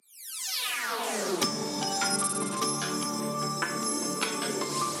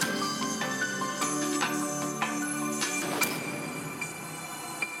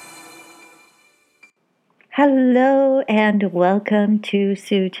Hello and welcome to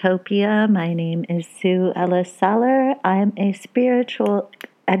Zootopia. My name is Sue Ellis Seller. I'm a spiritual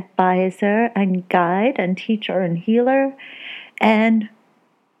advisor and guide and teacher and healer and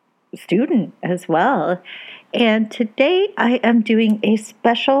student as well. And today I am doing a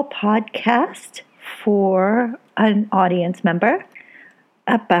special podcast for an audience member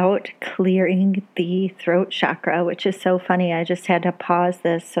about clearing the throat chakra, which is so funny. I just had to pause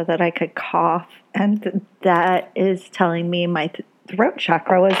this so that I could cough, and that is telling me my throat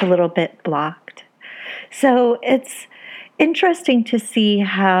chakra was a little bit blocked. So it's interesting to see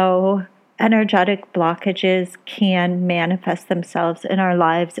how energetic blockages can manifest themselves in our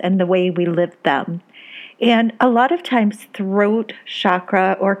lives and the way we live them. And a lot of times, throat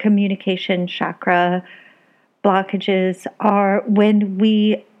chakra or communication chakra blockages are when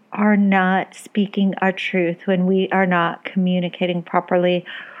we are not speaking our truth, when we are not communicating properly,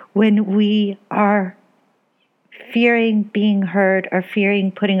 when we are fearing being heard or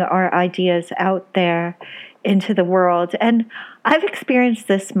fearing putting our ideas out there into the world. And I've experienced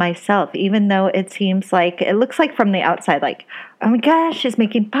this myself, even though it looks like from the outside, like, oh my gosh, she's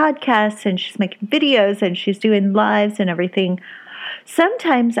making podcasts and she's making videos and she's doing lives and everything.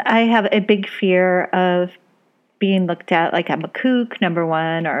 Sometimes I have a big fear of being looked at like I'm a kook, number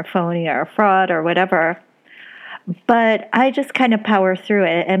one, or a phony or a fraud or whatever. But I just kind of power through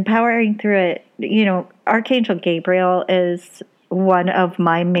it. And powering through it, Archangel Gabriel is one of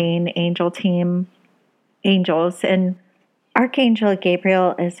my main angel team angels. And Archangel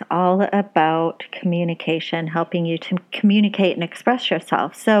Gabriel is all about communication, helping you to communicate and express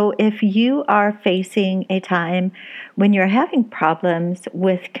yourself. So if you are facing a time when you're having problems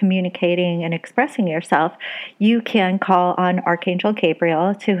with communicating and expressing yourself, you can call on Archangel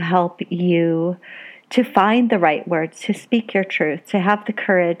Gabriel to help you to find the right words, to speak your truth, to have the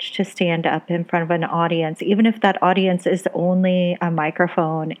courage to stand up in front of an audience, even if that audience is only a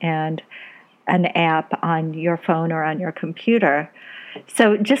microphone and an app on your phone or on your computer.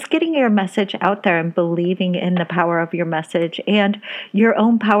 So just getting your message out there and believing in the power of your message and your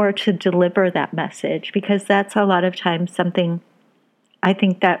own power to deliver that message, because that's a lot of times something I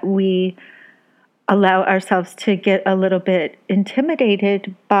think that we allow ourselves to get a little bit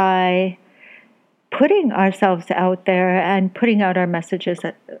intimidated by putting ourselves out there and putting out our messages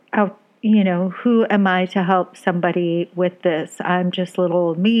out. Who am I to help somebody with this? I'm just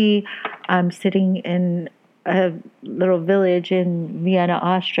little me. I'm sitting in a little village in Vienna,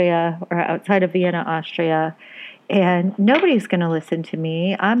 Austria, or outside of Vienna, Austria, and nobody's going to listen to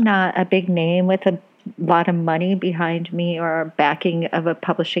me. I'm not a big name with a lot of money behind me or backing of a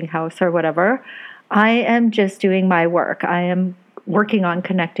publishing house or whatever. I am just doing my work. I am working on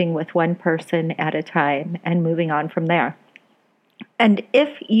connecting with one person at a time and moving on from there. And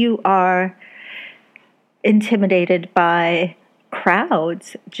if you are intimidated by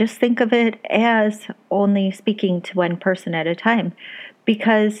crowds, just think of it as only speaking to one person at a time,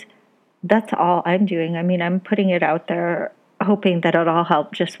 because that's all I'm doing. I mean, I'm putting it out there, hoping that it'll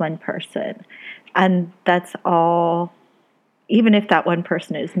help just one person. And that's all, even if that one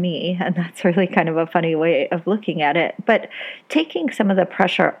person is me. And that's really kind of a funny way of looking at it. But taking some of the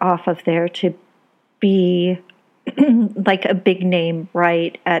pressure off of there to be like a big name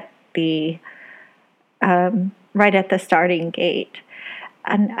right at the starting gate.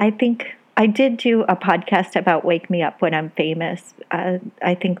 And I think I did do a podcast about Wake Me Up When I'm Famous.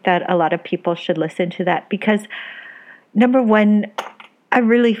 I think that a lot of people should listen to that because, number one, I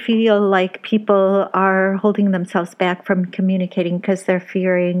really feel like people are holding themselves back from communicating because they're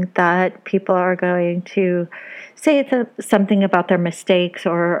fearing that people are going to say something about their mistakes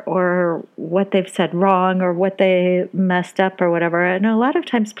or what they've said wrong or what they messed up or whatever. And a lot of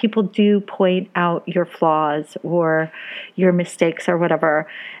times people do point out your flaws or your mistakes or whatever.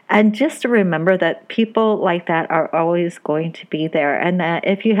 And just to remember that people like that are always going to be there, and that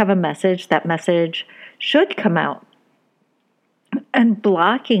if you have a message, that message should come out. And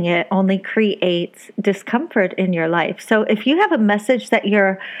blocking it only creates discomfort in your life. So if you have a message that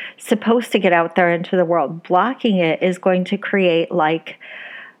you're supposed to get out there into the world, blocking it is going to create like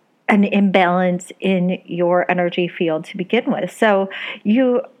an imbalance in your energy field to begin with. So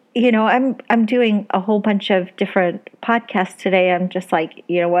I'm doing a whole bunch of different podcasts today. I'm just like,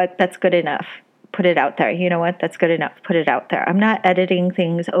 you know what, that's good enough. Put it out there. You know what? That's good enough. Put it out there. I'm not editing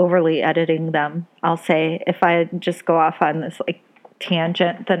things, overly editing them. I'll say if I just go off on this like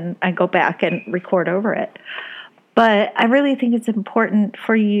tangent, then I go back and record over it. But I really think it's important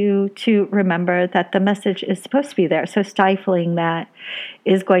for you to remember that the message is supposed to be there. So stifling that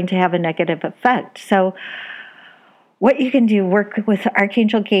is going to have a negative effect. So what you can do, work with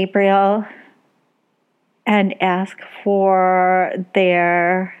Archangel Gabriel, and ask for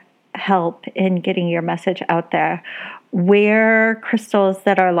their help in getting your message out there. Wear crystals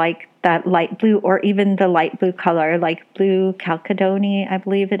that are like that light blue or even the light blue color, like blue chalcedony, I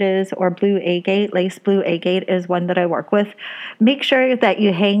believe it is, or blue agate. Lace blue agate is one that I work with. Make sure that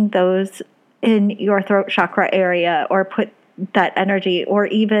you hang those in your throat chakra area or put that energy, or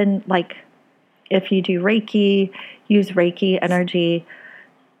even like if you do Reiki, use Reiki energy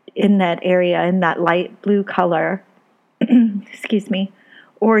in that area, in that light blue color. Excuse me.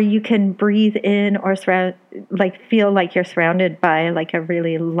 Or you can breathe in or feel like you're surrounded by like a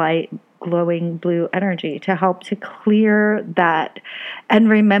really light, glowing blue energy to help to clear that. And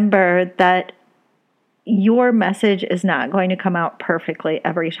remember that your message is not going to come out perfectly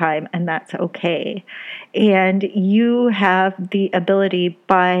every time, and that's okay. And you have the ability,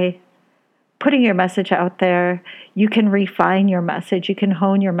 by putting your message out there, you can refine your message, you can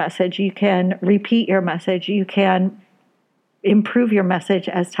hone your message, you can repeat your message, you can improve your message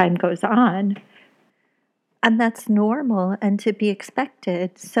as time goes on. And that's normal and to be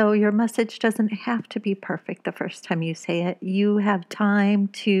expected. So your message doesn't have to be perfect the first time you say it. You have time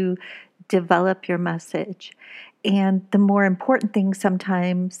to develop your message. And the more important thing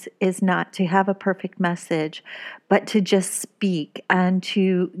sometimes is not to have a perfect message, but to just speak and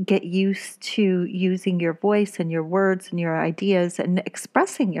to get used to using your voice and your words and your ideas and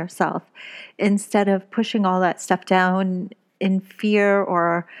expressing yourself instead of pushing all that stuff down in fear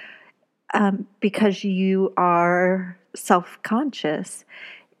or because you are self-conscious.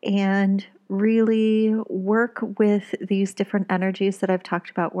 And really work with these different energies that I've talked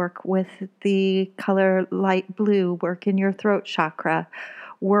about. Work with the color light blue, work in your throat chakra,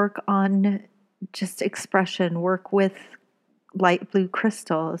 work on just expression, work with light blue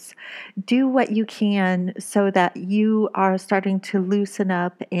crystals. Do what you can so that you are starting to loosen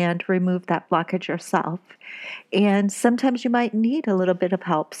up and remove that blockage yourself. And sometimes you might need a little bit of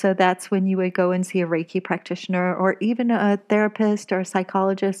help. So that's when you would go and see a Reiki practitioner or even a therapist or a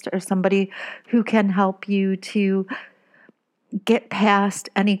psychologist or somebody who can help you to get past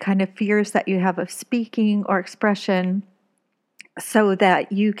any kind of fears that you have of speaking or expression so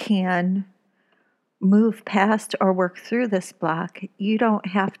that you can move past or work through this block. You don't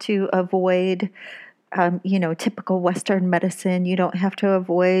have to avoid typical Western medicine. You don't have to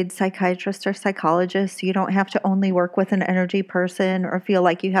avoid psychiatrists or psychologists. You don't have to only work with an energy person or feel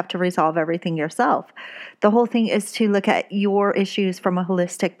like you have to resolve everything yourself. The whole thing is to look at your issues from a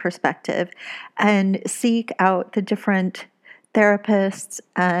holistic perspective and seek out the different therapists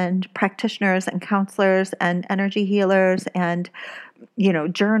and practitioners and counselors and energy healers and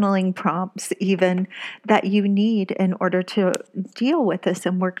journaling prompts even that you need in order to deal with this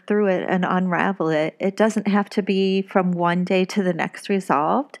and work through it and unravel it. It doesn't have to be from one day to the next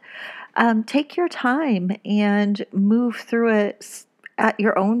resolved. Take your time and move through it at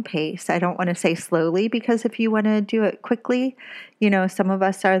your own pace. I don't want to say slowly, because if you want to do it quickly, some of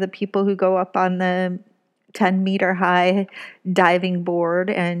us are the people who go up on the 10-meter high diving board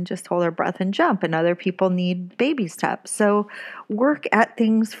and just hold our breath and jump, and other people need baby steps. So work at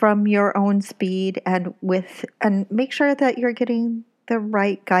things from your own speed and make sure that you're getting the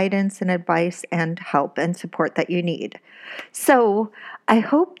right guidance and advice and help and support that you need. So I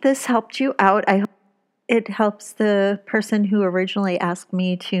hope this helped you out. I hope it helps the person who originally asked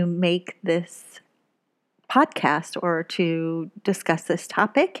me to make this podcast or to discuss this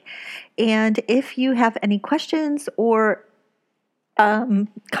topic. And if you have any questions or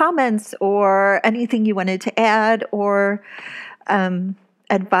comments or anything you wanted to add or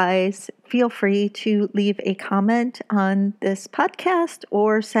advise, feel free to leave a comment on this podcast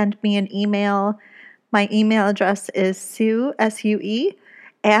or send me an email. My email address is Sue, S-U-E,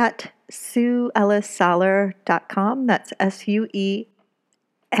 at SueEllisSaller.com. That's S-U-E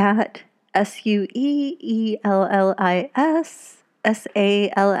at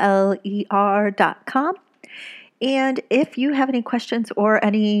SueEllisSaller.com. And if you have any questions or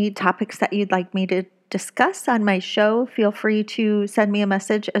any topics that you'd like me to discuss on my show, feel free to send me a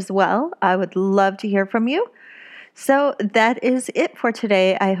message as well. I would love to hear from you. So that is it for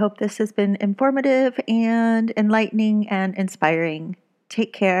today. I hope this has been informative and enlightening and inspiring.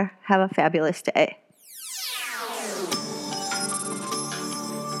 Take care. Have a fabulous day.